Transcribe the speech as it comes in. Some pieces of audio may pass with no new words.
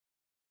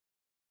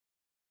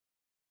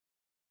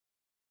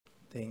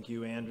Thank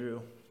you, Andrew.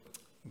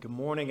 Good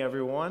morning,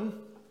 everyone.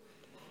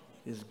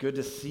 It is good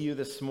to see you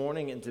this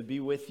morning and to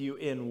be with you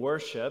in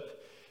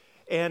worship.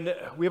 And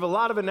we have a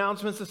lot of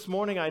announcements this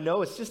morning. I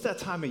know it's just that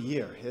time of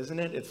year, isn't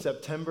it? It's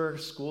September,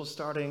 school's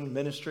starting,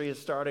 ministry is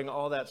starting,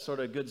 all that sort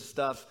of good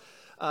stuff.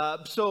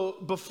 So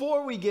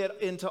before we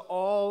get into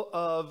all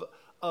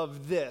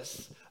of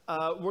this,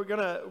 we're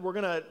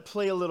gonna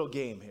play a little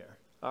game here.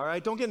 All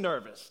right? Don't get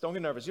nervous. Don't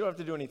get nervous. You don't have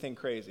to do anything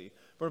crazy.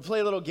 We're going to play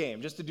a little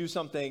game just to do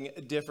something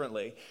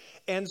differently.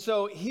 And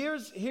so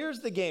here's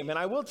the game. And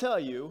I will tell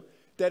you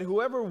that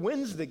whoever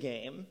wins the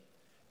game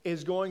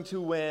is going to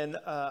win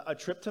a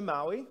trip to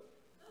Maui,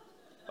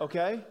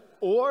 okay?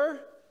 Or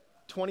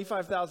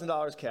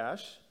 $25,000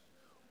 cash,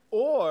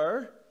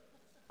 or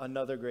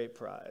another great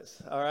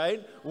prize, all right?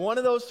 One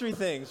of those three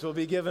things will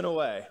be given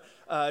away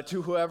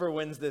to whoever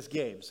wins this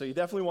game. So you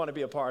definitely want to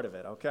be a part of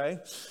it, okay?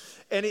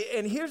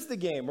 And here's the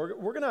game.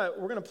 We're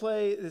gonna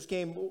play this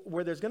game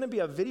where there's gonna be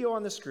a video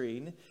on the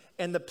screen,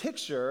 and the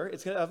picture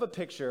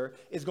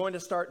is going to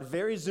start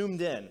very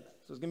zoomed in.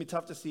 So it's gonna be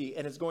tough to see,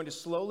 and it's going to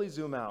slowly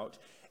zoom out.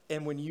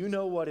 And when you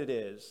know what it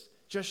is,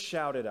 just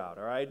shout it out.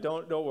 All right?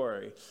 Don't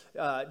worry.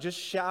 Just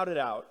shout it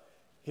out.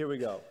 Here we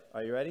go.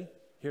 Are you ready?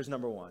 Here's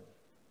number one.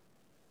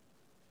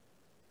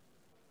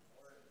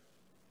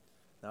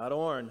 Not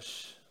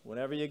orange.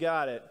 Whenever you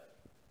got it.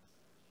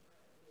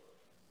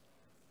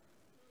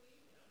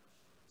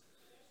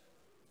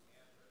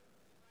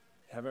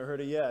 Haven't heard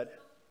it yet.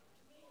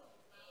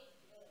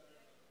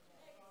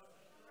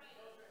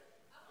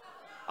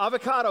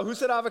 Avocado. Who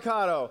said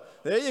avocado?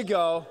 There you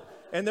go.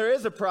 And there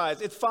is a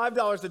prize. It's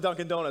 $5 to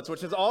Dunkin' Donuts,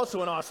 which is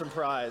also an awesome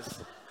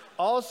prize.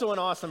 Also an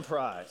awesome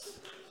prize.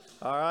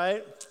 All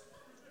right?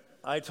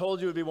 I told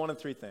you it would be one of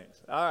three things.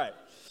 All right.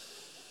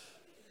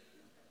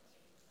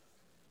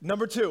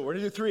 Number two. We're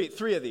going to do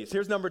three of these.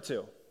 Here's number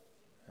two.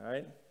 All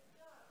right?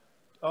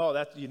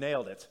 Oh, you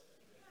nailed it.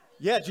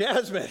 Yeah,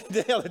 Jasmine,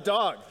 nailed it,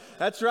 dog.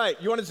 That's right.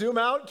 You want to zoom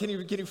out? Can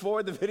you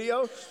forward the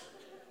video?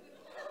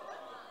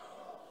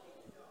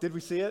 Did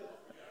we see it?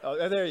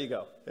 Oh, there you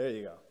go. There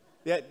you go.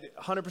 Yeah,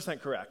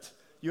 100% correct.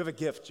 You have a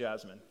gift,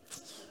 Jasmine.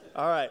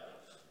 All right.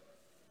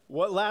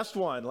 What? Last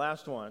one.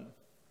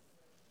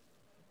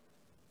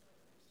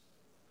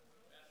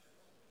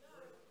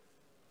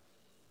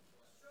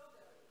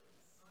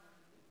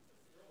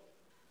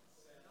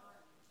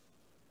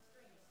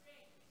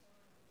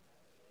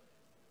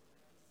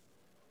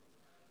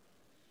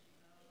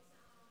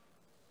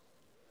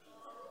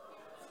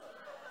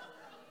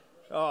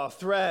 Oh,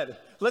 thread.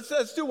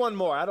 Let's do one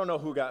more. I don't know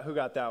who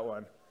got that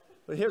one.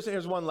 But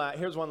here's one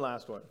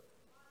last one.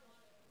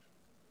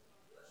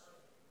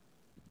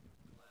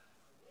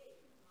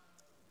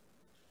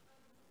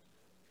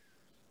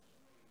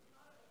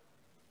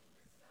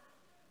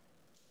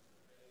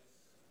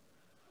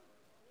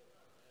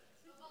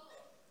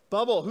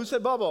 Bubble. Who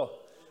said bubble?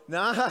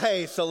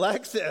 Nice,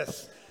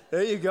 Alexis.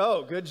 There you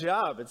go. Good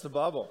job. It's a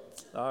bubble.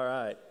 All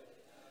right.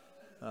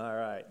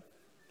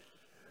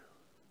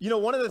 You know,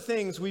 one of the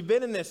things, we've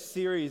been in this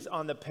series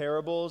on the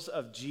parables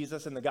of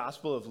Jesus in the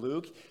Gospel of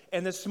Luke,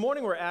 and this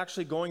morning we're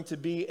actually going to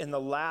be in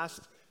the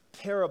last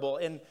parable.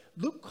 And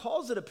Luke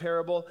calls it a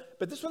parable,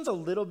 but this one's a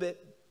little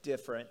bit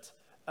different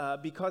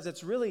because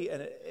it's really,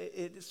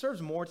 it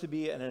serves more to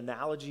be an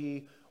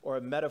analogy or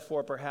a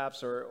metaphor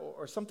perhaps,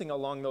 or something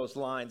along those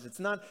lines. It's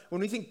not, when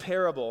we think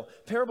parables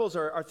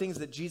are things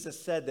that Jesus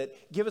said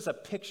that give us a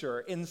picture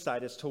or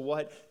insight as to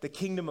what the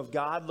kingdom of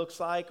God looks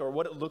like, or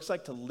what it looks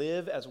like to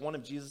live as one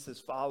of Jesus'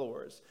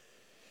 followers.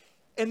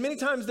 And many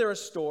times they're a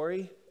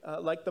story,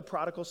 like the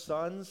prodigal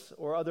sons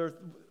or other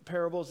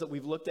parables that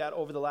we've looked at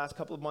over the last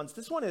couple of months.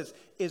 This one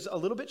is a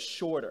little bit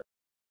shorter.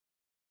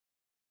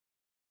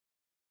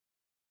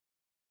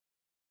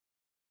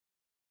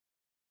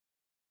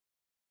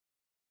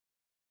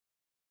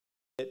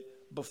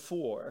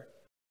 Before.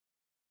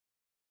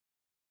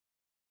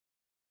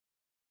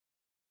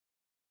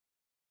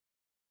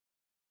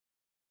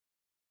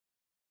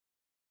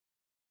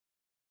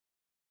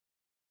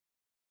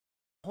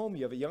 Home,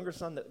 you have a younger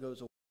son that goes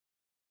away.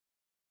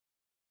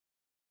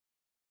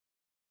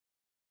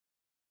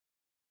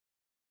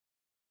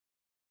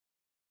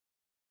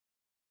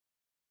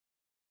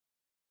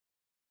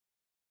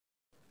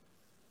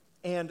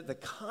 And the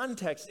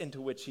context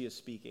into which he is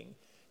speaking,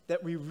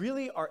 that we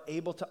really are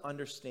able to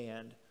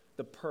understand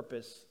the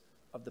purpose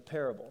of the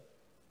parable.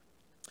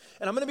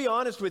 And I'm going to be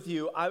honest with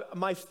you,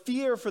 my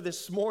fear for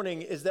this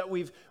morning is that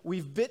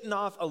we've bitten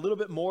off a little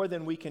bit more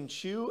than we can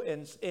chew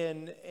in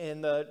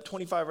the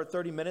 25 or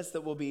 30 minutes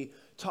that we'll be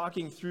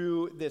talking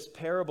through this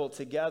parable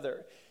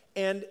together.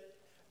 And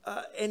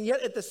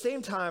yet at the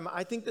same time,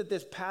 I think that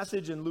this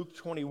passage in Luke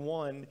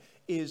 21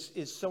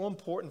 is so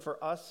important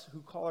for us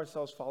who call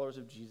ourselves followers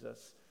of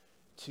Jesus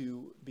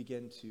to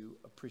begin to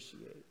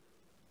appreciate.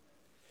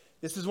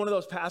 This is one of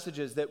those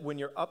passages that when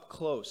you're up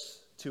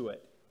close to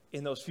it,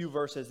 in those few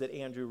verses that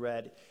Andrew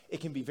read,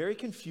 it can be very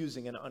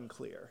confusing and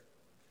unclear.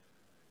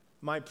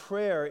 My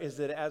prayer is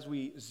that as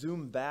we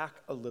zoom back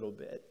a little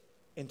bit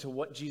into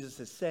what Jesus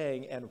is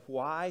saying and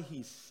why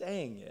he's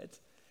saying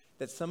it,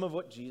 that some of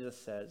what Jesus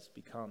says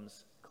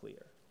becomes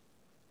clear.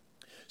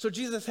 So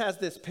Jesus has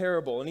this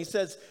parable, and he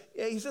says,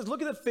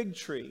 look at the fig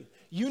tree.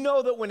 You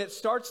know that when it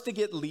starts to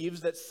get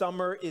leaves, that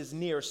summer is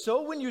near.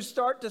 So when you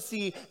start to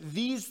see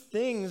these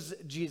things,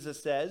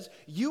 Jesus says,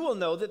 you will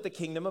know that the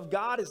kingdom of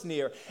God is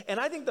near. And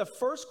I think the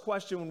first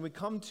question when we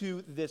come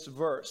to this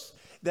verse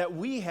that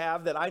we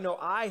have, that I know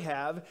I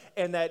have,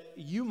 and that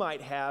you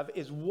might have,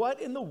 is what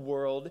in the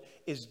world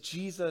is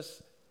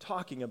Jesus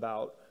talking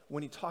about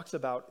when he talks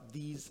about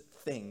these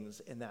things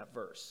in that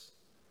verse?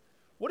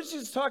 What is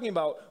Jesus talking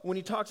about when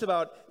he talks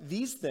about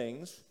these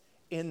things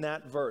in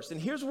that verse? And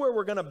here's where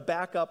we're going to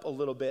back up a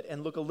little bit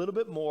and look a little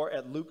bit more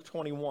at Luke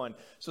 21.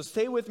 So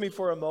stay with me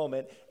for a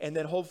moment, and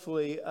then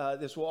hopefully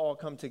this will all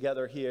come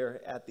together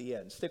here at the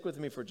end. Stick with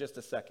me for just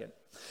a second.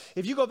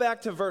 If you go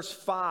back to verse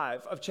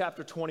 5 of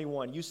chapter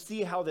 21, you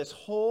see how this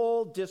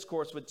whole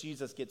discourse with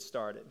Jesus gets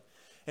started.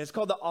 And it's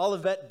called the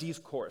Olivet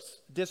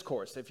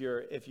Discourse, if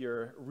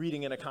you're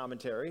reading in a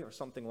commentary or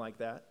something like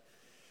that.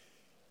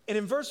 And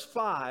in verse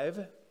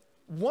 5,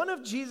 one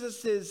of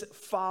Jesus's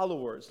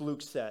followers,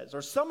 Luke says,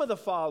 or some of the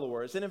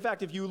followers, and in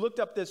fact, if you looked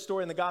up this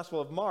story in the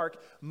Gospel of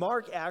Mark,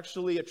 Mark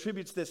actually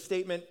attributes this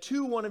statement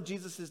to one of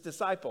Jesus's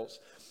disciples,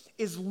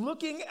 is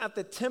looking at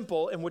the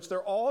temple in which they're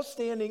all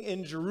standing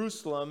in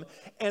Jerusalem,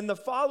 and the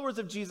followers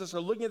of Jesus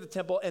are looking at the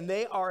temple, and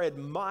they are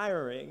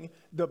admiring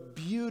the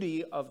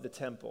beauty of the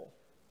temple.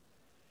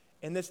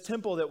 And this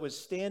temple that was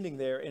standing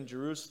there in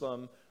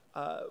Jerusalem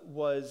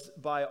was,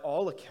 by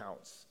all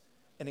accounts,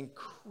 an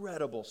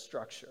incredible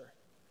structure,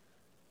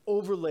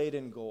 overlaid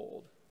in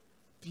gold,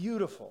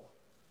 beautiful.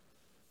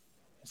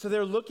 So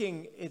they're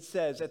looking, it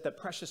says, at the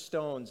precious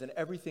stones and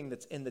everything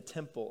that's in the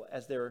temple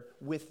as they're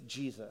with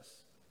Jesus.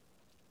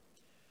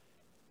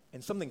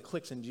 And something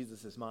clicks in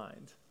Jesus'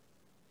 mind.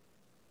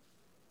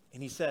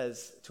 And he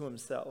says to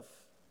himself,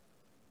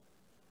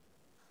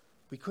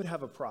 we could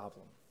have a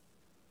problem.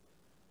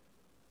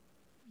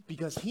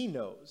 Because he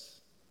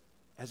knows,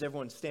 as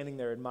everyone's standing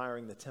there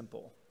admiring the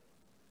temple,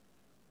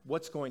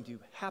 what's going to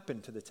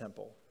happen to the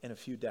temple in a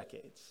few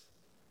decades.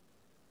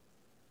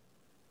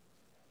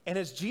 And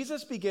as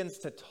Jesus begins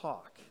to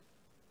talk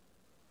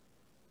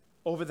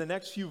over the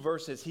next few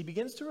verses, he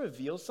begins to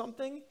reveal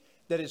something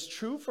that is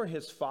true for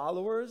his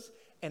followers,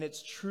 and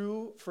it's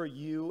true for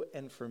you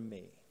and for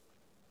me.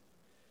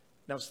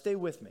 Now stay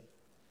with me,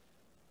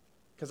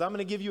 because I'm going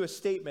to give you a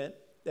statement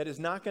that is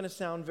not going to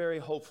sound very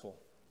hopeful,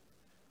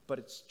 but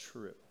it's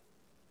true.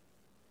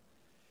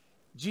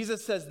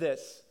 Jesus says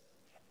this,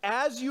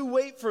 as you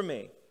wait for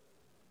me,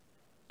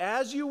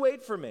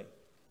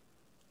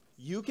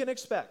 you can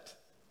expect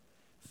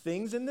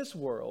things in this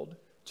world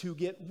to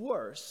get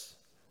worse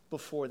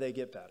before they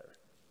get better.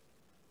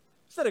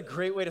 Isn't that a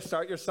great way to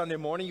start your Sunday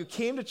morning? You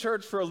came to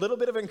church for a little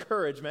bit of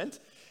encouragement,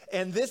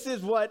 and this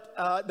is what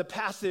the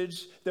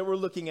passage that we're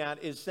looking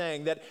at is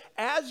saying, that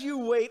as you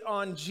wait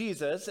on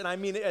Jesus, and I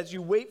mean as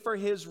you wait for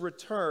his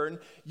return,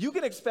 you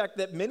can expect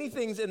that many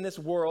things in this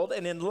world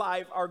and in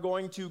life are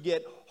going to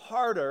get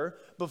harder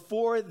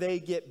before they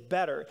get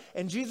better.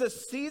 And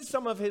Jesus sees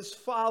some of his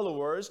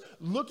followers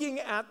looking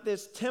at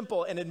this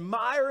temple and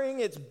admiring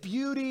its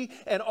beauty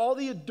and all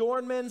the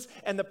adornments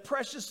and the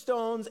precious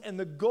stones and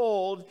the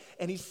gold.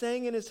 And he's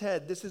saying in his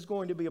head, this is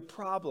going to be a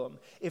problem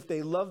if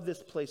they love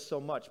this place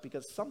so much,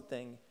 because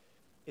something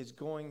is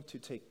going to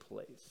take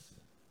place.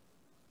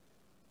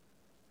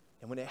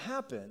 And when it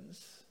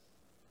happens,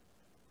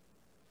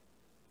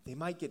 they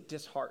might get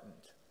disheartened.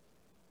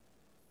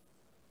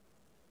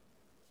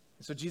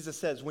 And so Jesus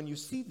says, when you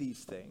see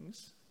these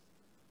things,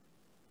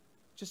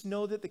 just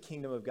know that the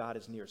kingdom of God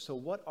is near. So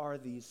what are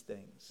these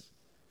things?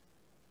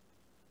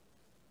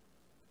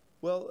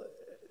 Well,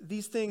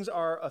 these things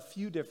are a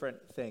few different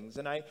things.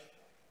 And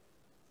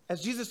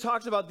as Jesus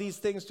talks about these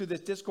things through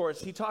this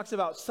discourse, he talks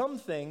about some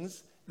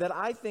things that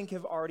I think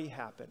have already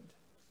happened.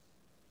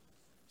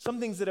 Some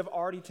things that have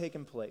already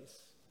taken place.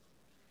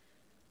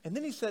 And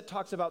then he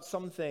talks about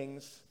some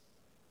things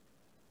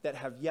that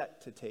have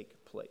yet to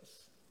take place.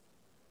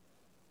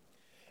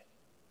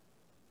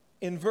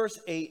 In verse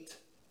 8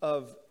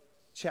 of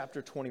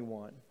chapter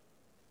 21,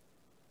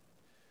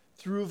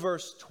 through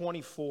verse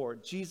 24,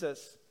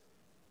 Jesus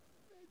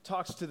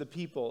talks to the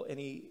people, and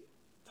he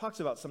talks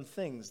about some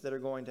things that are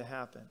going to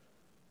happen.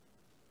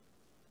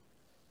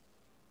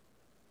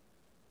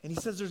 And he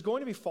says there's going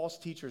to be false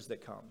teachers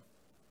that come.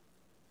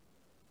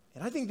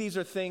 And I think these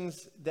are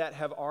things that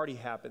have already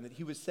happened, that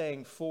he was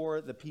saying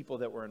for the people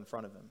that were in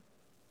front of him.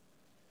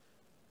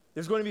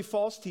 There's going to be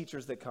false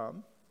teachers that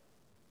come.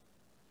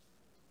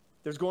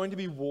 There's going to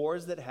be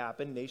wars that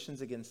happen,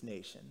 nations against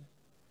nation.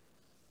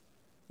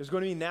 There's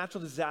going to be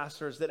natural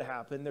disasters that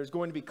happen. There's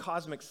going to be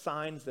cosmic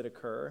signs that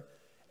occur.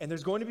 And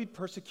there's going to be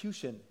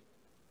persecution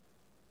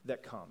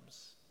that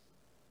comes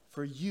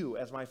for you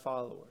as my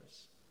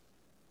followers.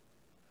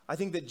 I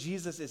think that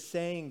Jesus is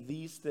saying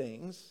these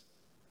things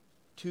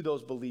to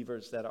those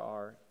believers that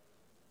are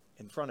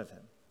in front of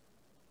him.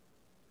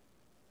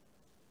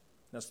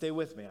 Now stay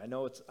with me. I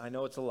know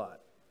it's a lot.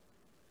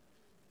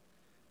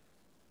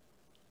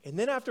 And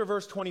then after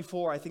verse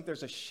 24, I think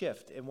there's a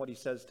shift in what he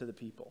says to the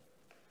people.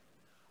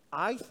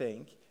 I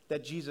think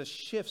that Jesus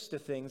shifts to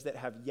things that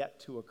have yet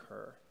to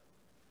occur.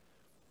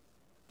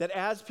 That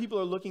as people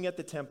are looking at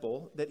the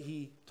temple, that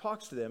he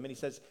talks to them and he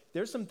says,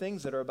 there's some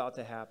things that are about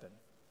to happen.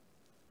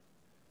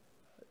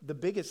 The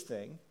biggest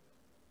thing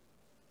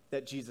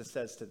that Jesus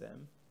says to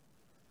them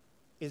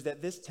is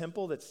that this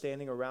temple that's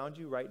standing around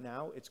you right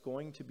now, it's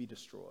going to be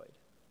destroyed.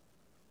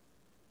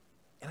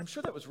 And I'm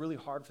sure that was really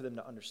hard for them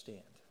to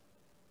understand.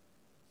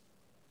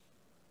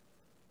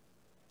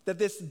 That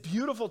this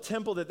beautiful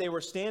temple that they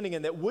were standing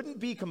in that wouldn't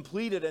be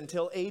completed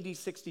until AD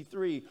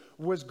 63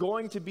 was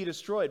going to be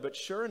destroyed. But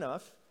sure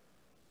enough,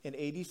 in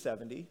AD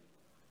 70,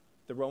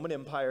 the Roman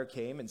Empire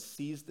came and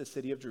seized the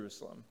city of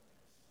Jerusalem.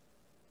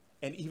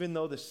 And even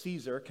though the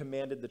Caesar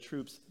commanded the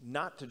troops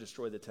not to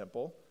destroy the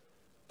temple,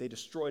 they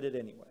destroyed it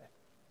anyway.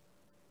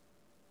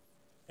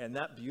 And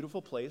that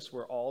beautiful place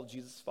where all of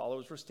Jesus'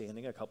 followers were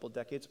standing a couple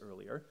decades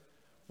earlier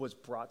was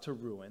brought to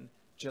ruin,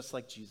 just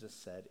like Jesus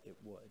said it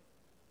would.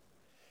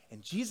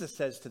 And Jesus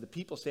says to the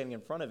people standing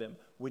in front of him,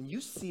 when you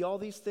see all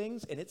these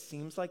things and it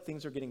seems like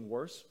things are getting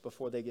worse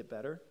before they get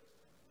better,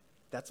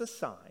 that's a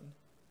sign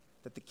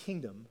that the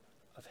kingdom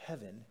of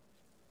heaven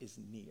is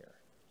near.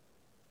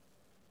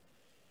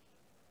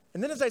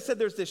 And then, as I said,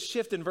 there's this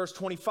shift in verse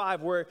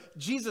 25 where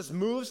Jesus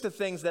moves to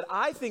things that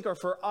I think are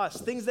for us,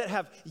 things that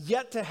have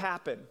yet to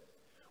happen.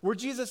 Where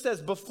Jesus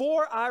says,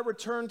 before I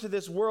return to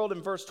this world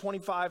in verse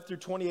 25 through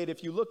 28,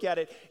 if you look at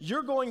it,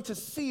 you're going to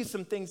see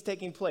some things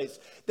taking place.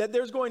 That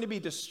there's going to be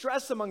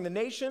distress among the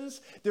nations,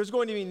 there's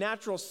going to be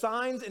natural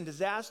signs and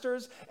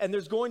disasters, and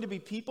there's going to be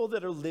people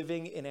that are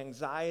living in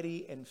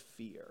anxiety and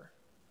fear.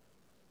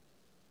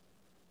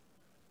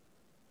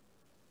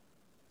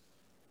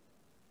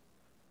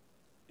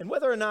 And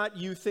whether or not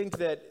you think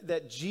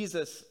that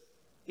Jesus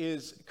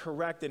is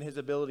correct in his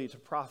ability to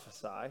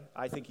prophesy,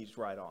 I think he's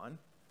right on.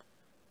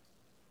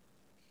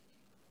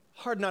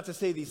 Hard not to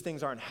say these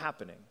things aren't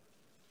happening.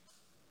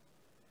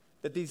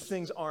 That these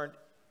things aren't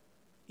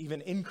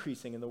even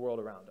increasing in the world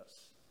around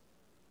us.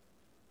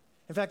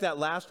 In fact, that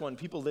last one,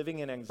 people living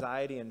in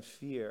anxiety and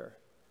fear,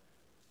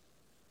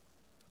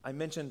 I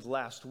mentioned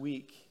last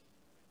week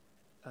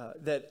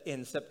that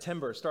in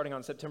September, starting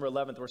on September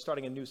 11th, we're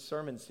starting a new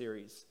sermon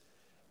series.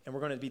 And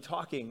we're going to be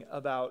talking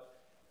about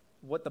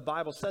what the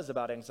Bible says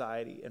about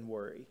anxiety and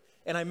worry.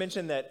 And I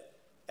mentioned that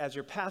as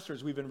your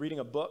pastors, we've been reading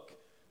a book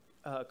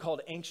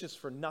called Anxious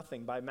for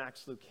Nothing by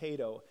Max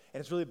Lucado.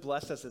 And it's really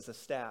blessed us as a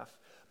staff.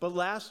 But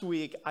last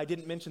week, I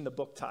didn't mention the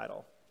book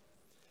title.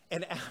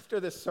 And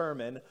after the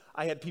sermon,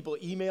 I had people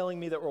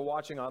emailing me that were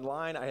watching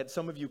online. I had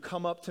some of you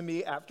come up to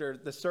me after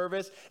the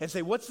service and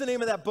say, what's the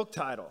name of that book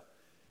title?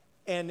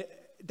 And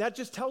that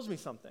just tells me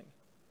something.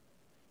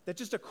 That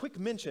just a quick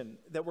mention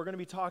that we're going to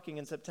be talking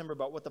in September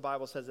about what the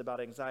Bible says about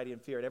anxiety and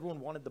fear. And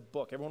everyone wanted the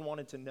book. Everyone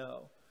wanted to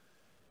know.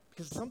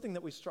 Because it's something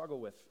that we struggle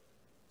with.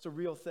 It's a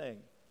real thing.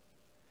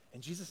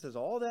 And Jesus says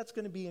all that's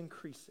going to be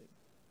increasing.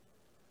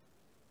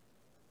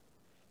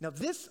 Now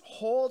this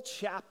whole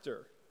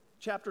chapter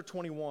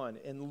 21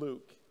 in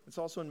Luke, it's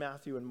also in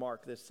Matthew and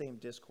Mark, this same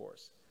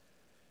discourse.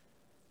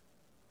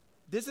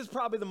 This is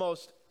probably the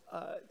most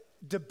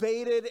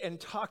debated and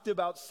talked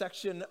about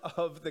section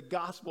of the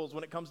Gospels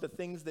when it comes to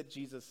things that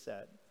Jesus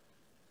said.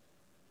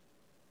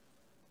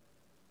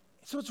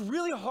 So it's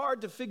really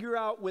hard to figure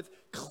out with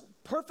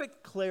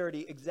perfect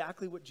clarity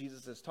exactly what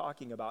Jesus is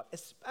talking about,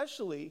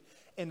 especially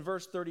in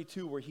verse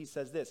 32 where he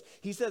says this.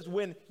 He says,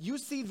 when you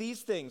see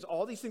these things,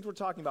 all these things we're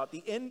talking about,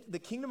 the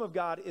kingdom of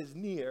God is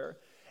near,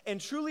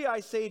 and truly I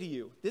say to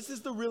you, this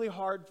is the really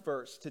hard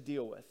verse to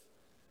deal with.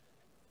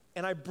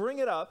 And I bring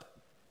it up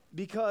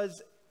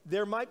because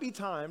there might be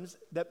times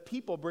that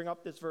people bring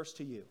up this verse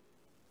to you.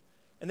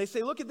 And they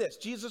say, look at this,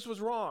 Jesus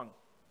was wrong.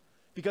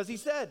 Because he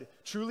said,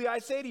 truly I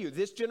say to you,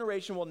 this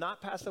generation will not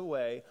pass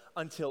away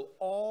until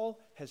all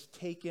has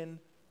taken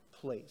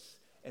place.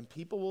 And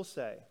people will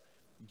say,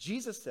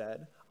 Jesus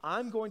said,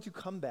 I'm going to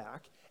come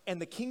back and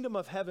the kingdom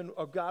of heaven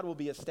of God will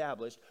be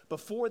established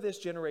before this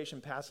generation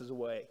passes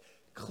away.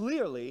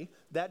 Clearly,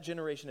 that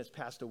generation has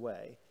passed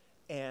away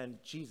and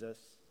Jesus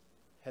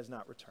has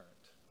not returned.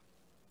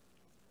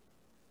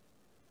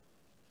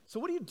 So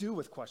what do you do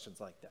with questions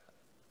like that?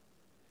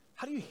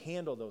 How do you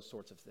handle those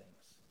sorts of things?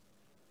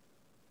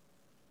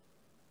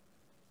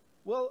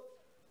 Well,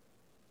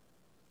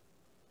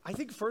 I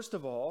think first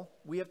of all,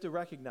 we have to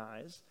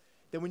recognize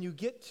that when you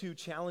get to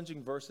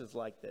challenging verses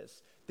like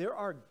this, there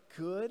are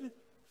good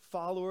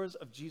followers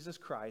of Jesus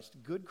Christ,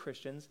 good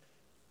Christians,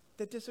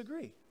 that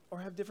disagree or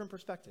have different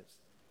perspectives,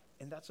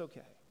 and that's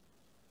okay.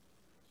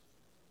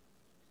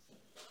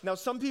 Now,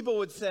 some people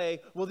would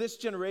say, well, this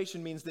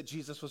generation means that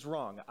Jesus was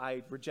wrong.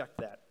 I reject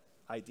that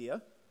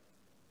idea.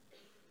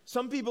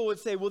 Some people would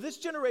say, well, this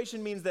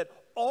generation means that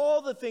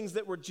all the things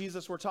that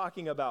Jesus were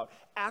talking about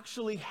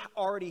actually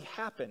already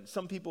happened.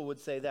 Some people would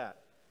say that.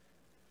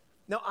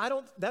 Now,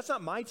 that's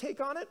not my take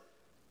on it,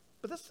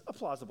 but that's a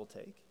plausible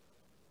take.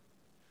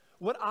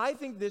 What I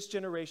think this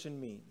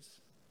generation means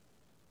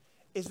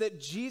is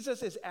that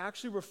Jesus is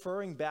actually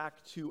referring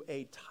back to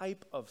a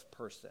type of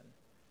person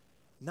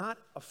not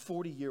a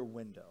 40-year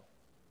window.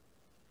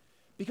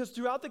 Because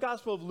throughout the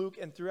Gospel of Luke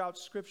and throughout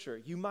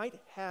Scripture, you might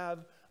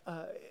have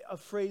a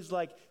phrase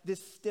like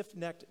this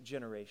stiff-necked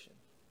generation,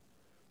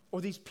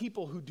 or these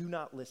people who do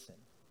not listen.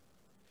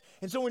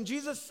 And so when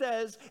Jesus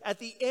says at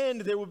the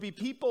end there will be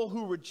people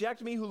who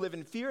reject me, who live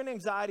in fear and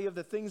anxiety of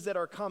the things that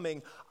are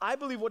coming, I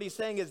believe what he's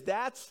saying is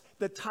that's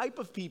the type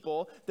of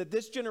people that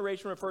this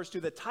generation refers to,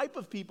 the type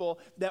of people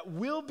that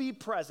will be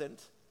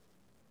present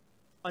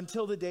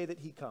until the day that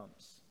he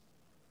comes.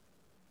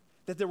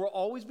 That there will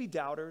always be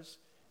doubters,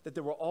 that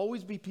there will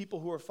always be people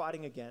who are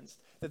fighting against,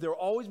 that there will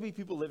always be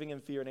people living in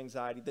fear and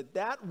anxiety,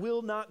 that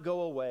will not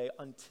go away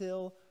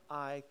until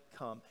I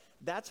come.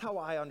 That's how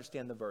I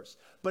understand the verse.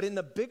 But in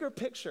the bigger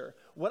picture,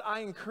 what I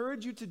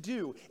encourage you to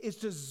do is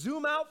to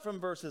zoom out from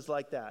verses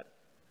like that.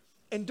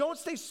 And don't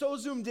stay so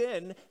zoomed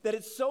in that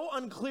it's so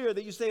unclear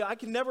that you say, I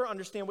can never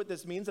understand what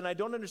this means, and I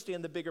don't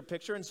understand the bigger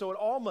picture, and so it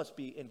all must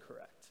be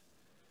incorrect.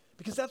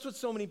 Because that's what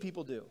so many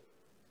people do.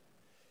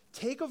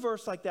 Take a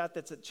verse like that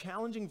that's a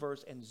challenging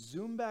verse and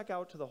zoom back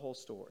out to the whole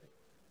story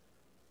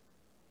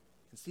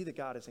and see that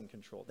God is in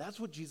control. That's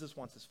what Jesus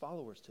wants his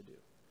followers to do.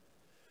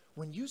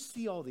 When you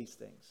see all these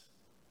things,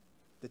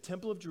 the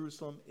temple of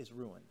Jerusalem is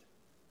ruined.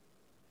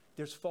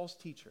 There's false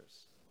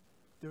teachers.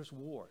 There's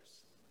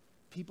wars.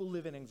 People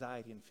live in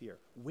anxiety and fear.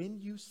 When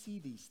you see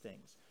these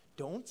things,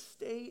 don't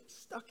stay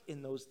stuck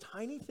in those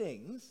tiny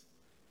things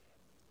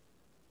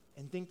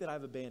and think that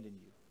I've abandoned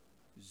you.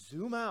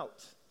 Zoom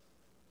out.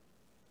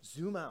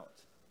 Zoom out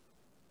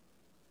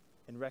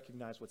and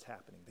recognize what's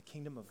happening. The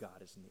kingdom of God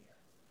is near.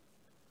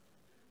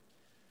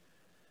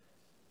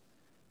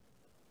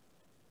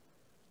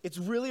 It's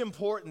really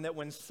important that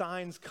when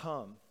signs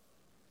come,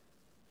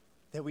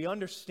 that we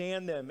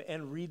understand them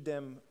and read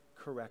them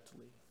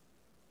correctly.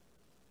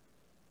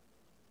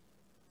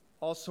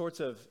 All sorts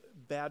of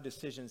bad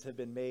decisions have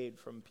been made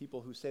from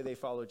people who say they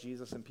follow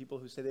Jesus and people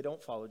who say they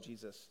don't follow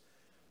Jesus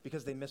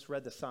because they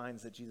misread the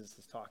signs that Jesus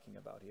is talking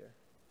about here.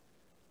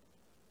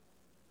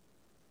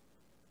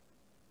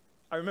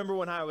 I remember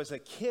when I was a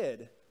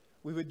kid,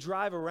 we would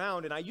drive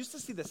around and I used to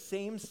see the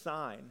same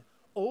sign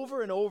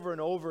over and over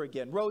and over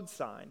again, road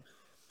sign.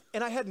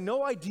 And I had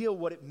no idea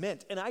what it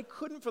meant. And I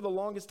couldn't for the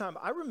longest time.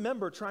 I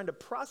remember trying to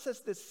process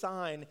this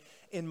sign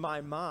in my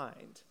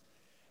mind.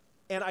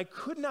 And I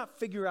could not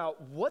figure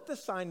out what the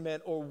sign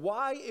meant or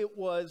why it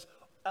was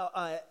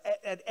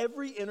at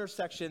every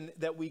intersection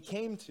that we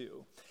came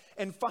to.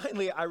 And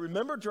finally, I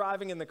remember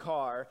driving in the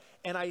car,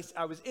 and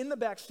I was in the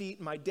back seat,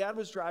 and my dad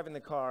was driving the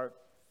car.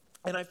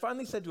 And I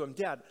finally said to him,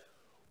 Dad,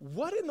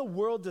 what in the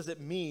world does it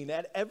mean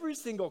at every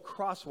single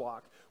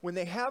crosswalk when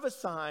they have a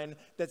sign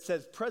that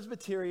says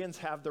Presbyterians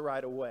have the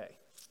right of way?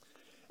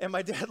 And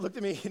my dad looked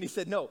at me and he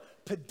said, no,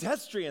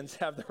 pedestrians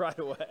have the right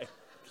of way.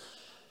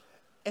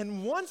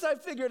 And once I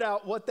figured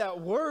out what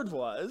that word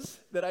was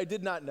that I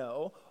did not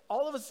know,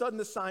 all of a sudden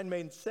the sign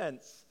made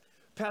sense.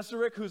 Pastor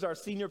Rick, who's our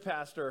senior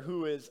pastor,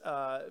 who is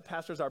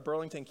pastors our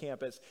Burlington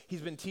campus,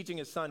 he's been teaching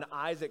his son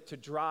Isaac to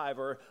drive,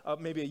 or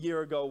maybe a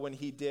year ago when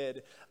he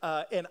did.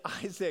 And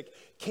Isaac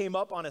came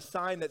up on a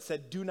sign that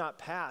said, do not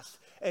pass.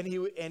 And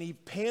he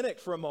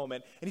panicked for a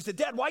moment. And he said,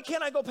 Dad, why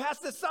can't I go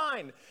past this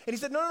sign? And he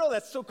said, no,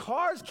 that's so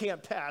cars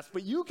can't pass,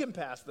 but you can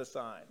pass the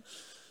sign.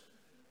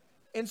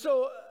 And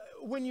so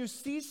when you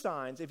see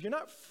signs, if you're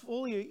not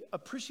fully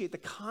appreciate the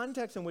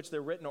context in which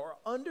they're written or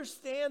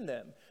understand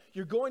them,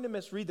 you're going to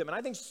misread them. And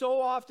I think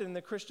so often in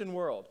the Christian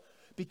world,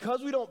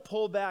 because we don't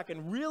pull back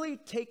and really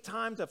take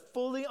time to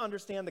fully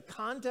understand the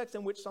context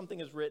in which something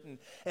is written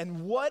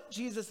and what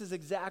Jesus is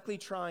exactly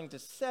trying to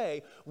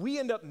say, we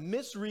end up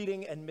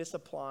misreading and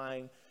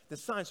misapplying the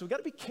signs. So we've got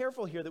to be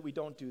careful here that we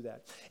don't do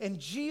that. And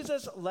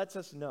Jesus lets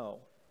us know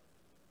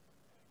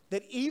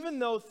that even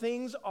though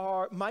things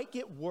might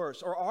get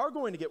worse or are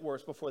going to get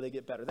worse before they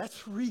get better,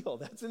 that's real,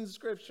 that's in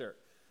Scripture,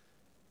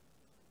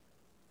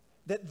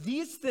 that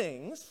these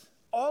things,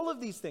 all of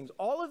these things,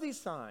 all of these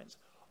signs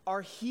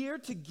are here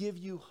to give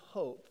you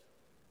hope,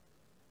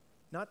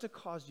 not to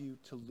cause you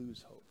to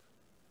lose hope.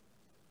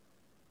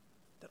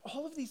 That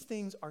all of these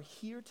things are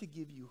here to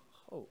give you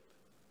hope,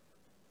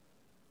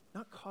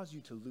 not cause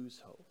you to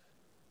lose hope.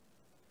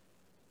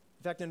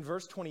 In fact, in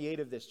verse 28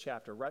 of this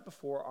chapter, right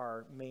before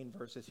our main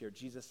verses here,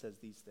 Jesus says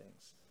these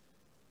things.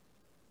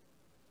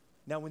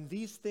 Now, when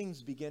these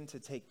things begin to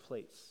take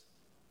place,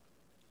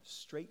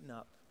 straighten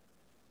up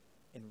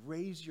and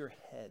raise your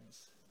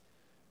heads,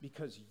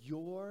 because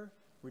your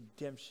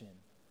redemption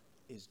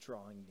is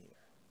drawing near.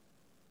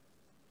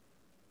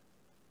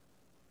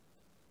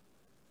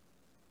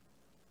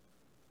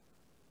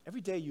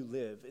 Every day you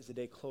live is a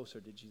day closer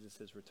to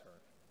Jesus' return.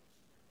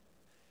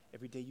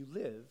 Every day you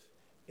live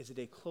is a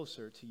day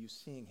closer to you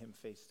seeing him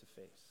face to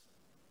face.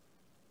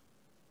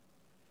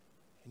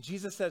 And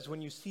Jesus says,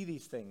 when you see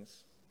these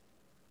things,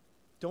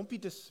 don't be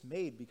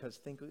dismayed because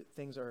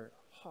things are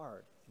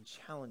hard and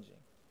challenging.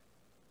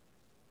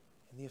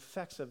 And the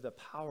effects of the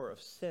power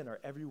of sin are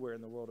everywhere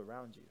in the world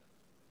around you.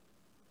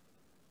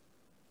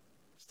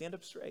 Stand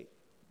up straight.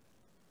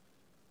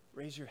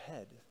 Raise your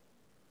head,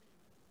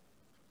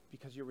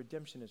 because your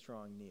redemption is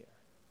drawing near.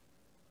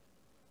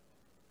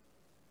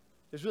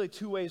 There's really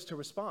two ways to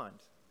respond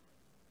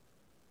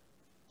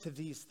to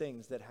these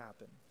things that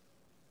happen.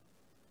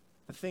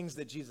 The things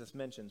that Jesus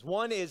mentions.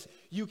 One is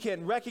you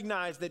can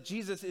recognize that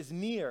Jesus is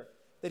near,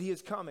 that he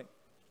is coming.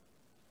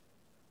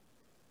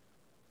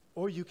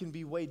 Or you can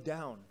be weighed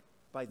down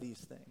by these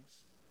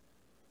things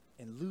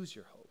and lose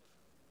your hope.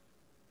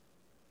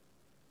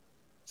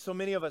 So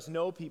many of us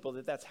know people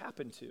that that's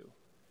happened to.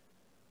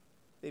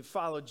 They've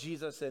followed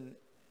Jesus, and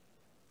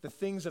the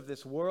things of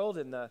this world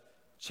and the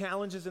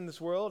challenges in this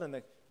world and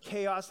the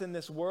chaos in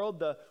this world,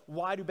 the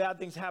why do bad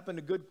things happen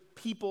to good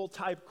people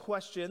type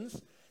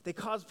questions, they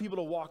cause people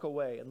to walk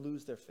away and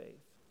lose their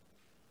faith.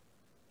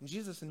 And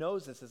Jesus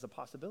knows this is a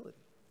possibility.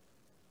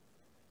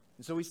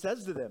 And so he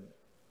says to them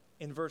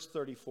in verse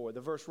 34,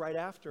 the verse right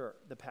after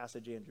the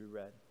passage Andrew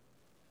read,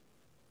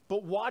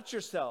 "But watch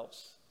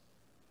yourselves,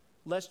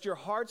 lest your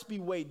hearts be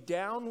weighed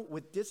down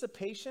with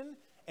dissipation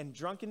and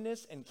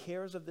drunkenness and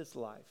cares of this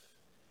life.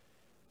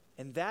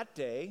 And that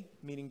day,"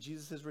 meaning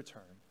Jesus'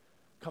 return,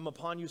 "come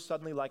upon you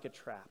suddenly like a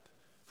trap,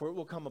 for it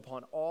will come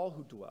upon all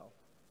who dwell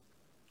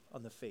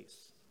on the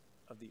face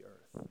of the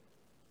earth."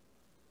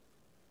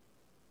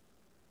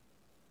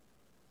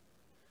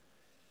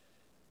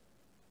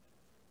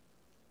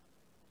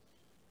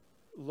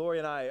 Lori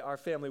and I, our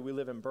family, we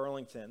live in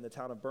Burlington, the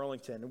town of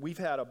Burlington. We've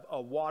had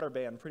a water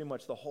ban pretty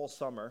much the whole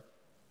summer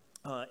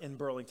in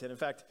Burlington. In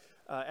fact,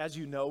 as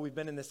you know, we've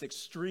been in this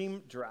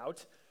extreme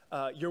drought.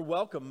 You're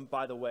welcome,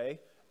 by the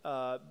way,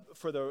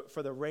 for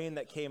the rain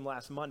that came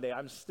last Monday.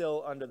 I'm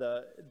still under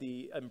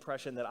the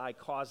impression that I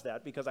caused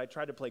that because I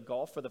tried to play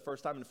golf for the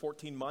first time in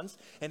 14 months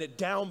and it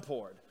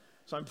downpoured.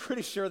 So I'm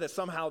pretty sure that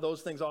somehow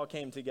those things all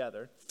came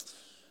together.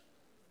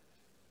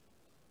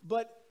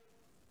 But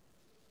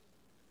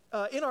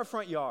in our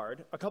front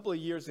yard, a couple of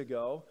years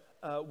ago,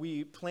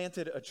 we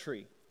planted a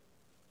tree.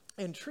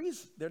 And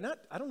trees,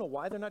 I don't know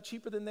why they're not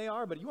cheaper than they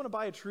are, but you want to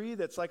buy a tree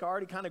that's like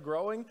already kind of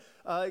growing,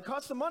 it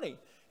costs some money.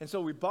 And so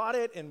we bought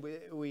it, and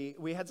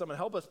we had someone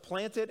help us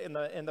plant it in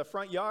the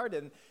front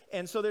yard.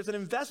 And so there's an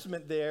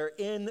investment there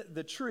in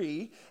the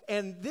tree.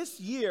 And this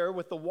year,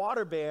 with the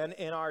water ban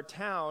in our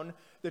town,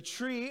 the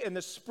tree in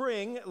the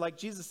spring, like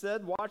Jesus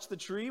said, watch the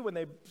tree when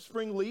they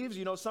spring leaves,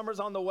 summer's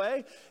on the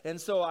way. And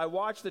so I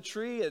watched the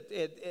tree.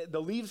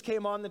 The leaves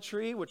came on the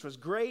tree, which was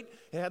great.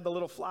 It had the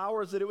little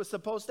flowers that it was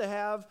supposed to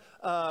have.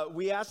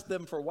 We asked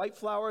them for white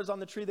flowers on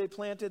the tree they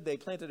planted. They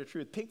planted a tree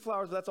with pink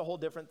flowers. That's a whole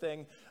different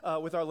thing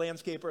with our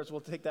landscapers. We'll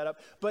take that up.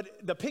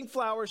 But the pink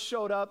flowers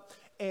showed up,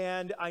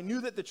 and I knew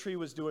that the tree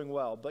was doing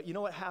well. But you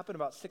know what happened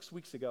about 6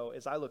 weeks ago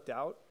is I looked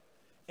out,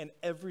 and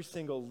every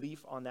single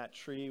leaf on that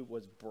tree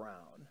was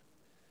brown.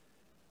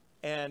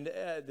 And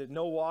there's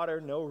no water,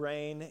 no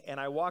rain. And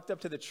I walked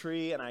up to the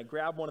tree, and I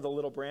grabbed one of the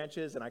little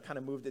branches, and I kind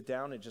of moved it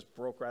down, and it just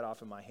broke right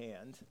off in my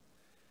hand.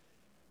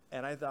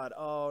 And I thought,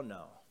 oh,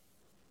 no.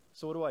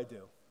 So what do I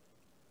do?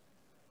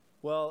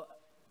 Well,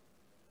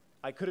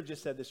 I could have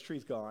just said, this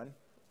tree's gone.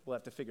 We'll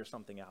have to figure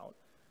something out.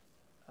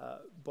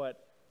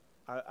 But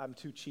I'm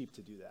too cheap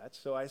to do that.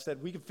 So I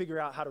said, we can figure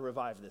out how to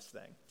revive this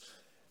thing.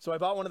 So I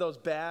bought one of those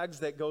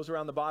bags that goes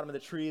around the bottom of the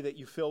tree that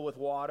you fill with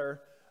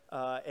water.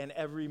 And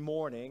every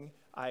morning,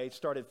 I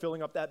started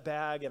filling up that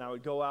bag, and I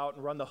would go out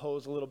and run the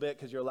hose a little bit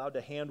because you're allowed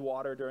to hand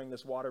water during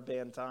this water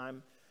ban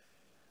time.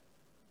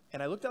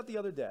 And I looked out the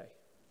other day,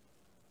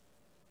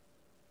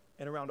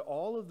 and around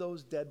all of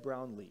those dead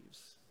brown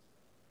leaves,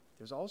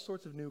 there's all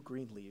sorts of new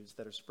green leaves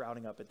that are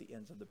sprouting up at the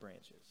ends of the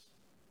branches.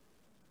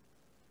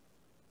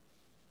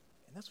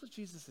 And that's what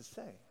Jesus is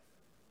saying.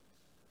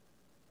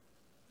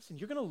 Listen,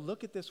 you're going to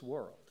look at this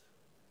world,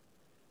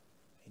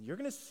 and you're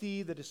going to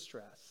see the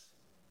distress,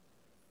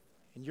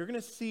 and you're going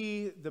to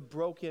see the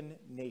broken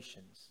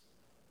nations,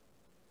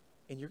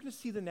 and you're going to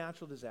see the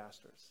natural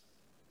disasters,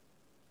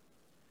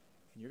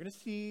 and you're going to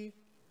see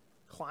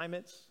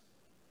climates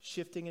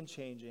shifting and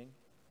changing,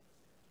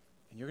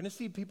 and you're going to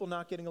see people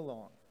not getting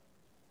along.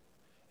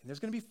 And there's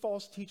going to be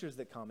false teachers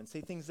that come and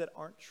say things that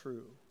aren't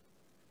true.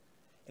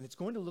 And it's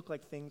going to look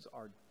like things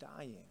are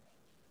dying.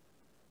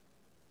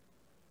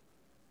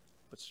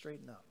 But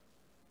straighten up.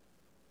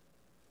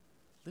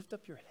 Lift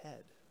up your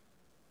head.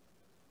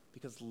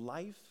 Because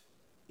life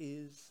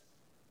is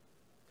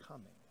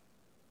coming.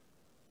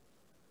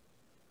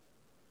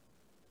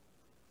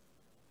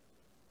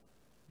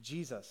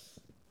 Jesus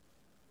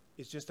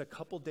is just a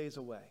couple days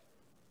away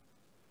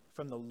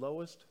from the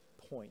lowest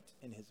point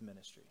in his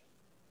ministry.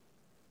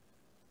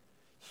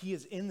 He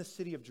is in the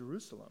city of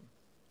Jerusalem.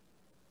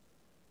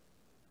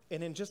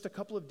 And in just a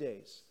couple of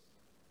days,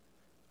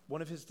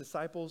 one of his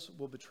disciples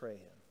will betray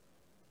him.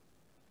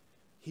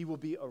 He will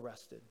be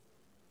arrested.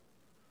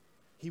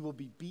 He will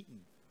be beaten.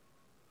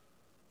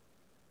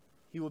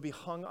 He will be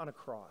hung on a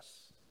cross.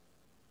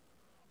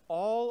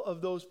 All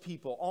of those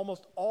people,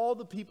 almost all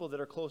the people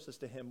that are closest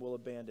to him, will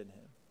abandon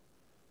him.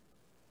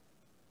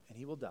 And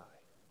he will die.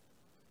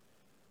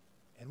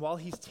 And while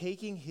he's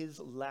taking his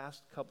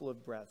last couple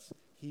of breaths,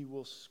 he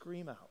will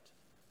scream out,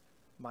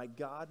 my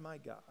God,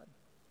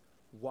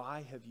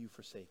 why have you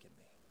forsaken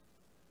me?"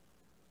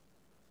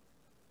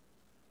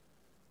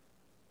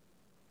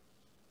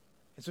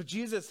 And so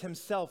Jesus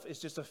himself is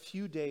just a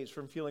few days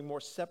from feeling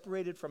more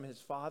separated from his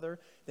Father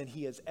than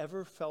he has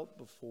ever felt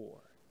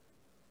before.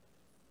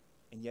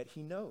 And yet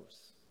he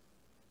knows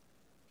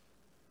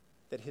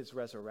that his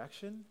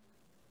resurrection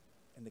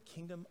and the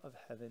kingdom of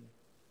heaven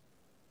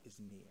is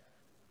near.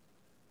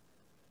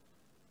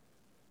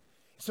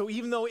 So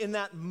even though in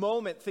that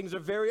moment things are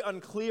very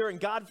unclear and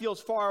God feels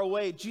far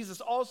away,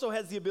 Jesus also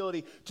has the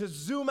ability to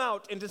zoom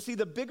out and to see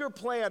the bigger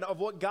plan of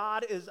what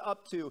God is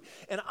up to.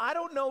 And I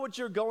don't know what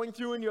you're going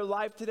through in your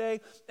life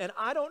today, and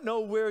I don't know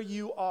where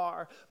you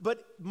are,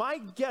 but my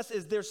guess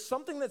is there's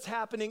something that's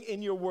happening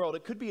in your world.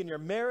 It could be in your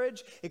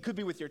marriage, it could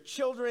be with your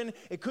children,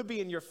 it could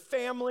be in your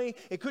family,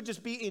 it could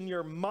just be in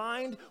your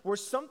mind, where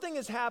something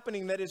is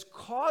happening that is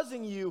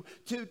causing you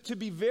to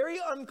be very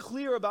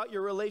unclear about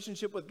your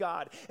relationship with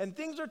God. And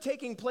things are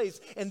taking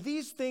place, and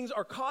these things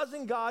are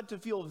causing God to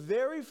feel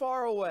very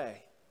far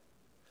away.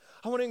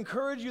 I want to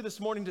encourage you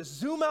this morning to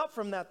zoom out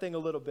from that thing a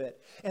little bit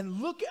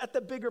and look at the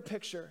bigger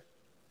picture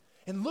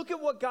and look at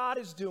what God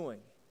is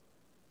doing.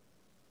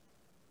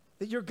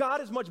 That your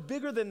God is much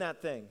bigger than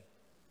that thing.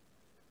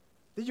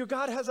 That your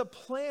God has a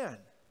plan.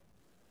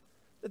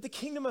 That the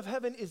kingdom of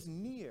heaven is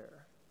near.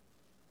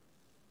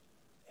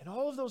 And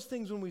all of those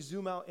things, when we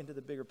zoom out into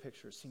the bigger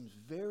picture, seems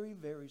very,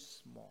 very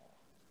small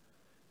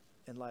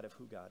in light of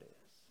who God is.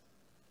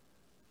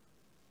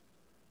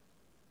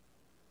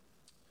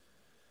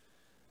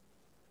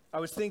 I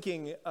was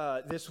thinking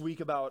this week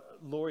about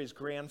Lori's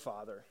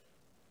grandfather,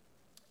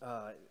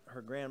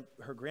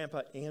 her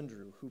grandpa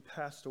Andrew, who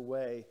passed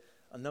away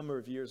a number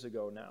of years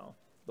ago now.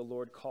 The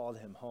Lord called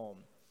him home.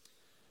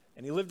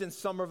 And he lived in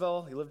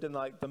Somerville. He lived in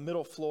like the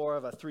middle floor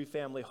of a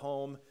 3-family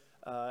home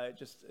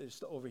just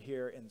over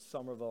here in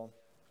Somerville.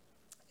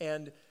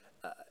 And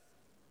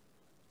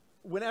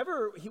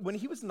when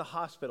he was in the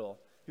hospital,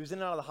 he was in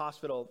and out of the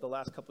hospital the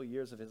last couple of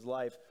years of his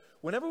life.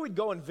 Whenever we'd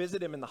go and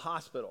visit him in the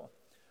hospital,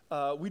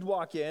 we'd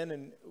walk in,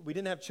 and we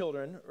didn't have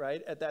children,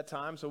 right, at that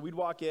time. So we'd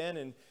walk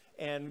in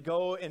and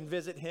go and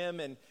visit him.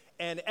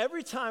 And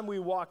every time we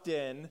walked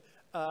in,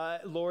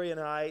 Lori and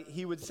I,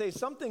 he would say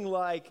something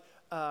like,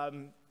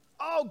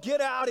 "Oh,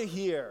 get out of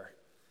here."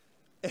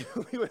 And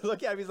we would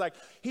look at him.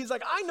 He's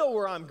like, "I know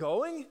where I'm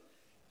going.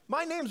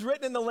 My name's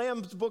written in the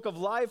Lamb's Book of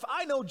Life.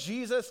 I know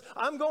Jesus.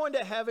 I'm going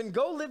to heaven.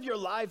 Go live your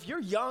life.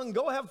 You're young.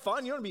 Go have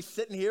fun. You don't want to be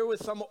sitting here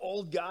with some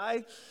old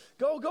guy.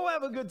 Go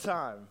have a good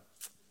time."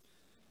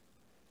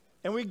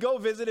 And we'd go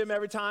visit him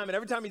every time, and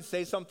every time he'd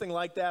say something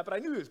like that, but I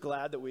knew he was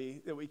glad that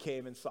we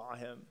came and saw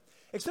him.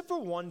 Except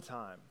for one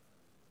time.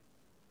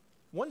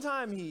 One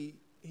time he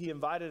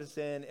invited us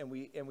in, and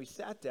we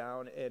sat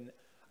down, and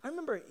I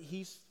remember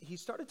he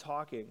started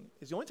talking.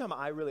 It's the only time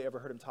I really ever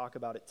heard him talk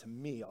about it to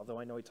me, although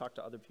I know he talked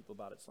to other people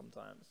about it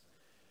sometimes.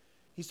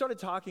 He started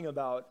talking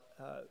about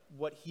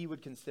what he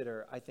would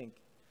consider, I think,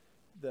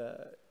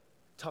 the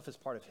toughest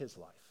part of his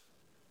life.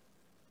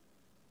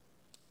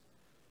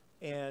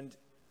 And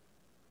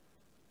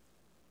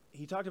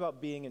he talked about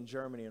being in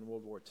Germany in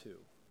World War II,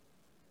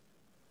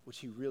 which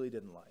he really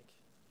didn't like.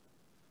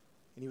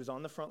 And he was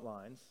on the front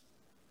lines,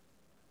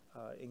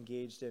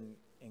 engaged in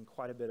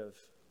quite a bit of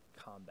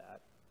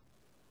combat.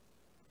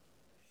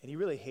 And he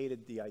really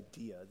hated the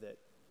idea that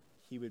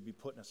he would be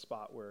put in a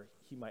spot where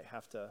he might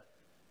have to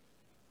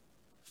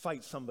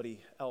fight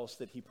somebody else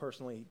that he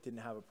personally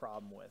didn't have a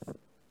problem with,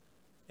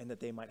 and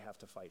that they might have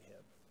to fight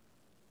him.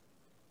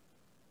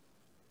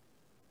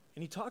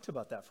 And he talked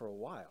about that for a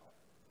while.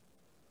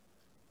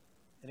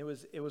 And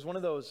it was one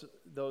of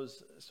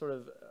those sort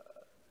of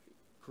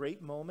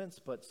great moments,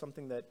 but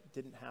something that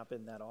didn't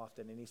happen that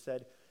often. And he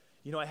said,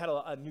 I had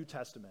a New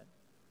Testament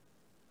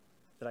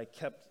that I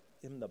kept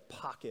in the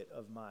pocket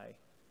of my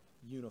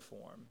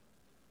uniform.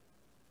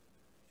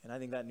 And I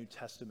think that New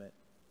Testament,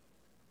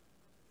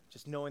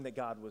 just knowing that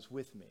God was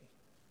with me,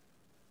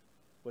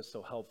 was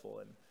so helpful.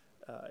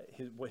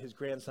 And his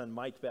grandson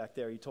Mike back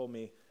there, he told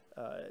me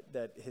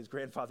that his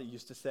grandfather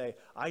used to say,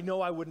 "I know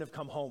I wouldn't have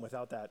come home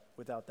without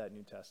that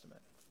New Testament."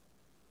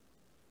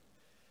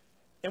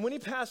 And when he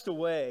passed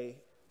away,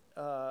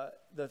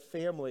 the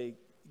family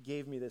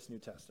gave me this New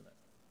Testament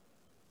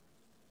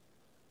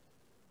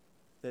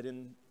that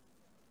in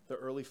the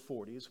early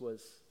 40s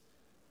was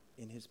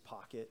in his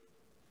pocket.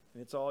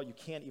 And it's all, you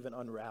can't even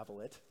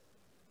unravel it.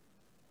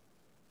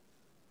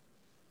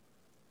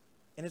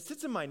 And it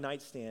sits in my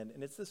nightstand,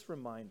 and it's this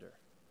reminder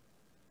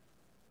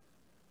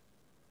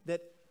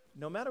that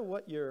no matter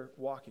what you're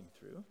walking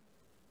through,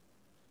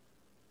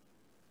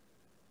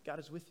 God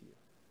is with you.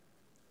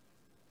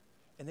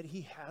 And that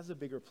he has a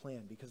bigger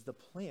plan, because the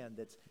plan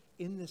that's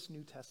in this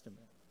New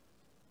Testament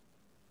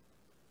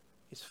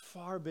is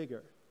far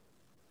bigger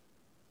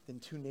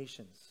than two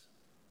nations,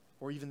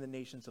 or even the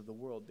nations of the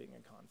world being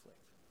in conflict.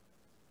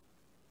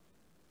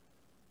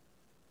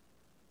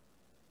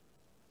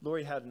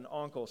 Lori had an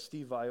uncle,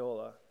 Steve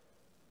Viola,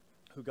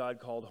 who God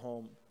called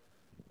home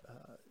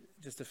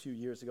just a few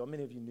years ago.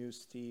 Many of you knew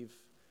Steve.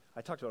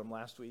 I talked about him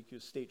last week. He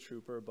was a state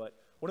trooper, but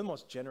one of the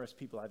most generous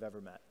people I've ever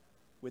met,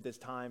 with his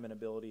time and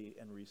ability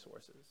and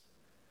resources.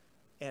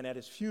 And at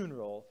his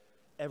funeral,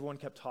 everyone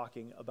kept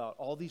talking about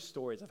all these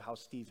stories of how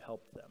Steve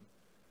helped them.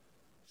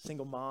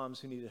 Single moms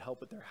who needed help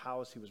with their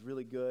house. He was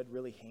really good,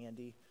 really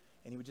handy,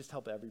 and he would just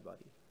help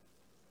everybody.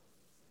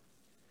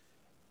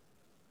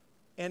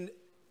 And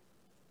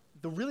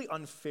the really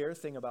unfair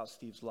thing about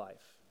Steve's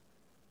life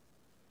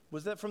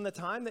was that from the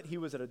time that he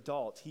was an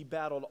adult, he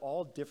battled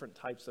all different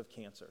types of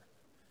cancer.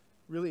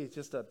 Really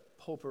just a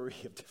potpourri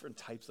of different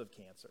types of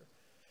cancer.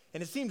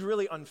 And it seemed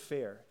really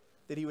unfair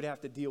that he would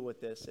have to deal with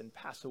this and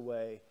pass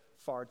away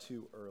far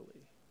too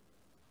early.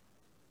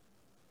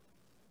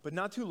 But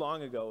not too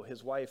long ago,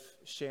 his wife,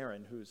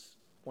 Sharon, who's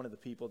one of the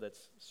people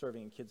that's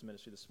serving in kids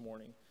ministry this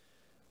morning,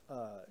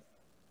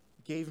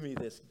 gave me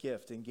this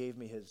gift and gave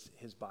me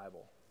his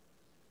Bible.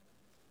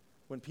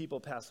 When people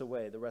pass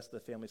away, the rest of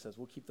the family says,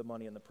 we'll keep the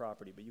money and the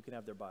property, but you can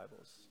have their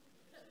Bibles.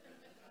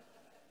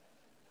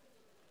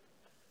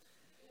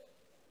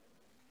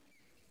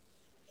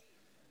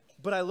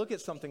 But I look at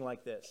something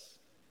like this,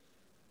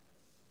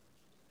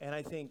 and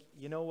I think,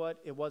 you know what?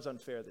 It was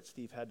unfair that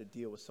Steve had to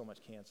deal with so much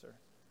cancer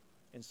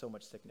and so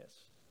much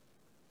sickness.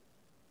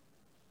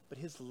 But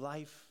his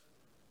life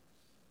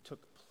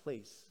took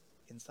place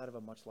inside of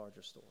a much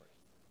larger story.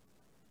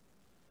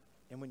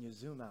 And when you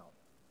zoom out,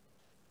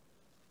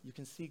 you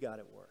can see God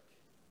at work.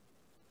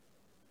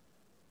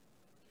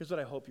 Here's what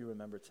I hope you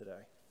remember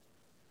today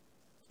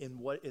in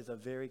what is a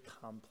very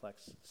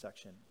complex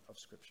section of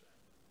Scripture.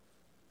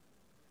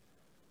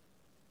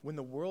 When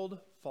the world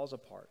falls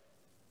apart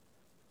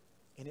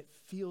and it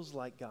feels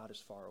like God is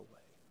far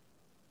away,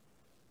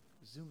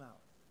 zoom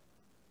out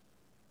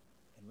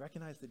and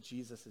recognize that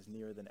Jesus is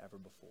nearer than ever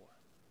before.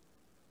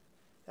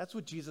 That's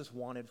what Jesus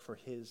wanted for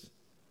his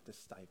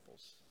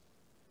disciples,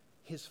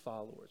 his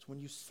followers.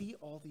 When you see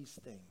all these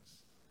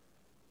things,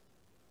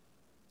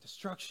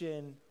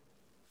 destruction,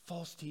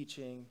 false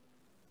teaching,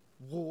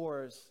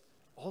 wars,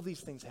 all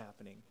these things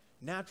happening,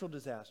 natural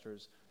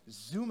disasters,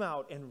 zoom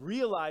out and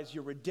realize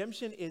your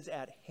redemption is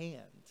at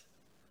hand,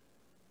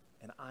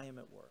 and I am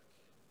at work.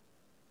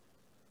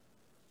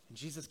 And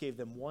Jesus gave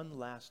them one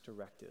last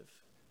directive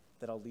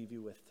that I'll leave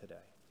you with today.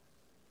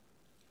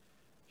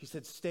 He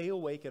said, stay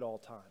awake at all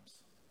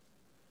times,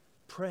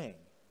 praying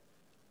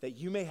that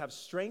you may have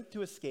strength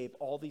to escape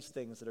all these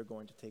things that are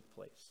going to take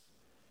place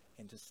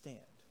and to stand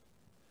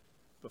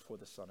before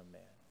the Son of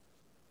Man.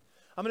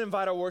 I'm going to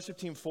invite our worship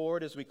team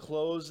forward as we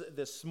close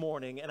this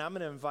morning, and I'm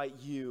going to invite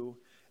you,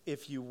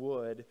 if you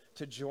would,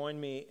 to join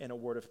me in a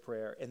word of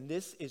prayer. And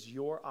this is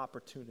your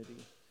opportunity.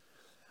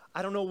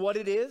 I don't know what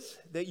it is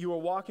that you are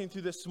walking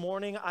through this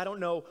morning. I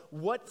don't know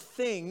what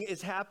thing is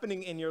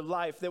happening in your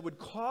life that would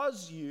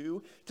cause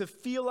you to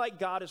feel like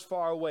God is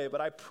far away.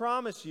 But I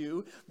promise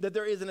you that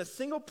there isn't a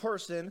single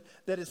person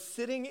that is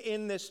sitting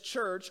in this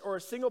church or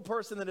a single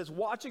person that is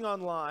watching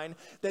online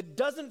that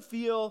doesn't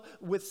feel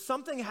with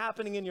something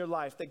happening in your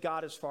life that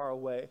God is far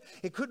away.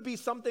 It could be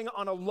something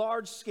on a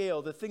large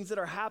scale, the things that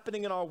are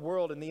happening in our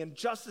world and the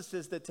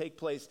injustices that take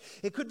place.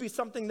 It could be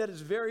something that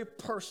is very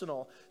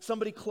personal.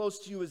 Somebody close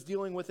to you is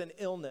dealing with an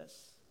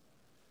illness,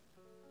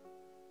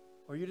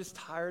 or you're just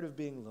tired of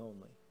being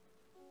lonely.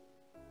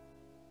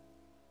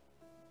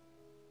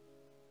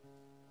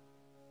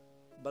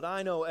 But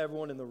I know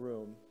everyone in the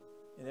room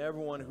and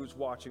everyone who's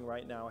watching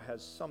right now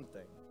has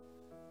something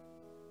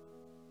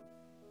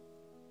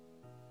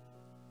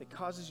that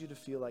causes you to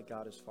feel like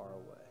God is far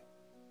away.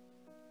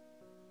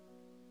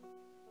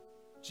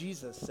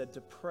 Jesus said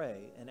to pray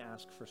and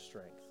ask for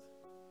strength.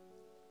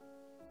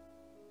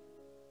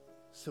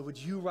 So would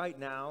you right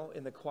now,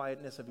 in the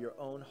quietness of your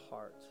own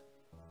heart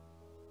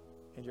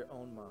and your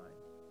own mind,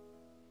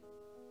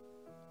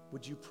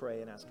 would you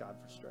pray and ask God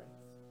for strength?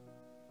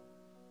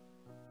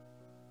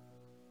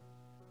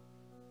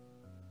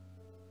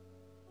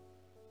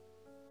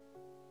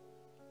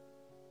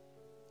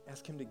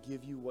 Ask him to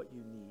give you what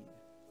you need.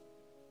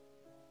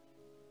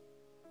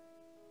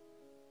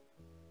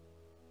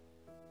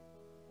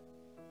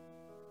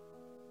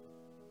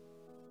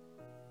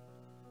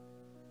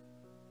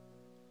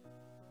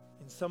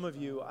 Some of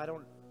you,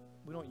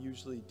 we don't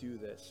usually do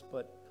this,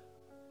 but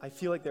I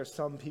feel like there's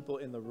some people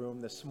in the room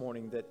this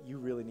morning that you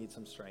really need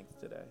some strength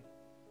today.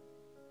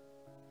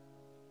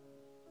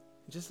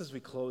 Just as we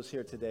close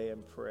here today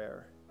in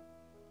prayer,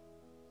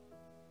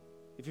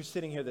 if you're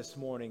sitting here this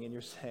morning and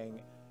you're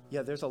saying,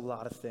 yeah, there's a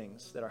lot of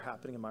things that are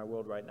happening in my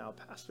world right now,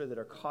 Pastor, that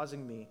are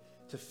causing me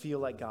to feel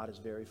like God is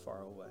very far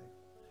away.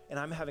 And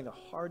I'm having a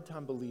hard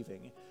time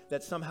believing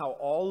that somehow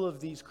all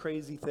of these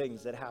crazy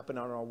things that happen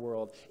in our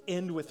world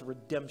end with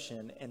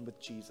redemption and with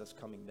Jesus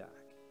coming back.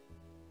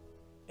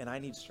 And I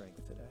need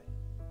strength today.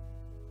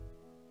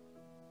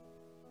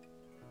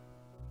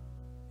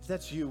 If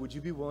that's you, would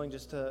you be willing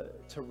just to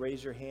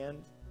raise your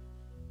hand?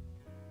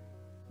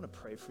 I want to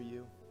pray for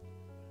you.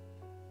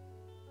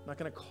 I'm not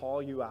going to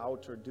call you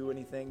out or do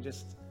anything,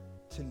 just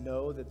to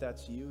know that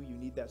that's you. You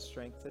need that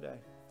strength today.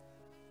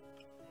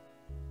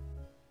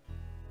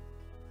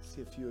 I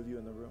see a few of you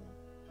in the room.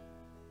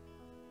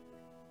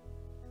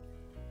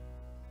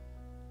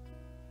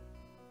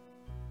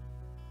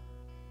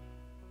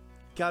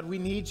 God, we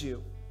need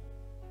you.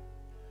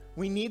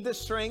 We need the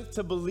strength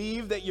to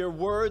believe that your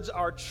words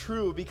are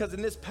true, because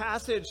in this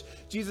passage,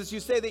 Jesus,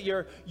 you say that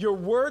your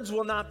words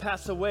will not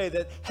pass away,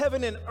 that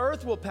heaven and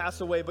earth will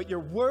pass away, but your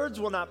words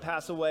will not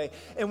pass away.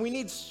 And we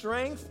need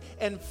strength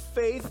and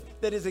faith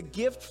that is a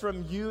gift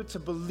from you to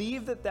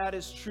believe that that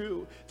is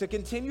true, to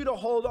continue to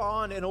hold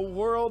on in a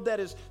world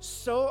that is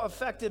so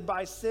affected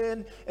by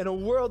sin, in a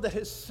world that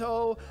is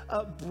so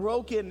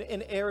broken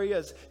in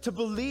areas, to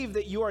believe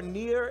that you are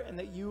near and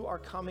that you are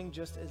coming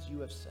just as you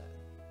have said.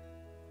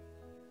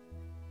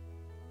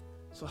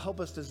 So help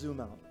us to zoom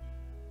out,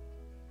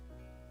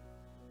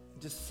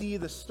 to see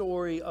the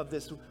story of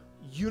this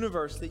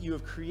universe that you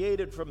have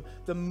created from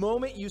the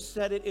moment you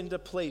set it into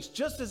place,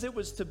 just as it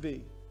was to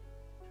be,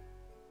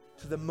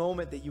 to the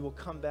moment that you will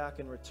come back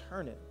and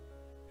return it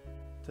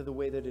to the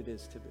way that it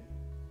is to be.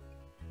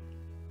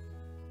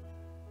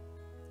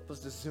 Help us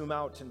to zoom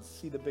out and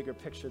see the bigger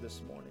picture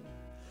this morning.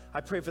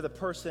 I pray for the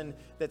person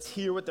that's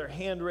here with their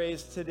hand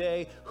raised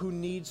today who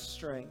needs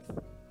strength.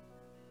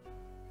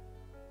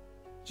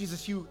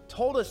 Jesus, you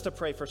told us to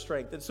pray for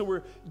strength, and so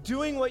we're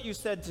doing what you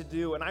said to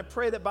do, and I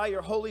pray that by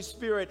your Holy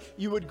Spirit,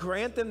 you would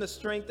grant them the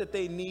strength that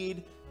they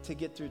need to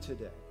get through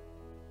today,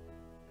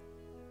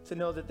 to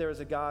know that there is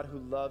a God who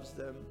loves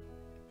them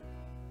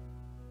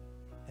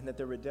and that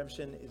their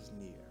redemption is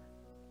near.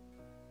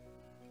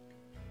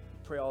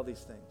 Pray all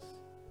these things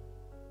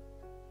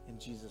in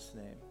Jesus'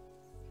 name.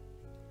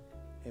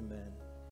 Amen.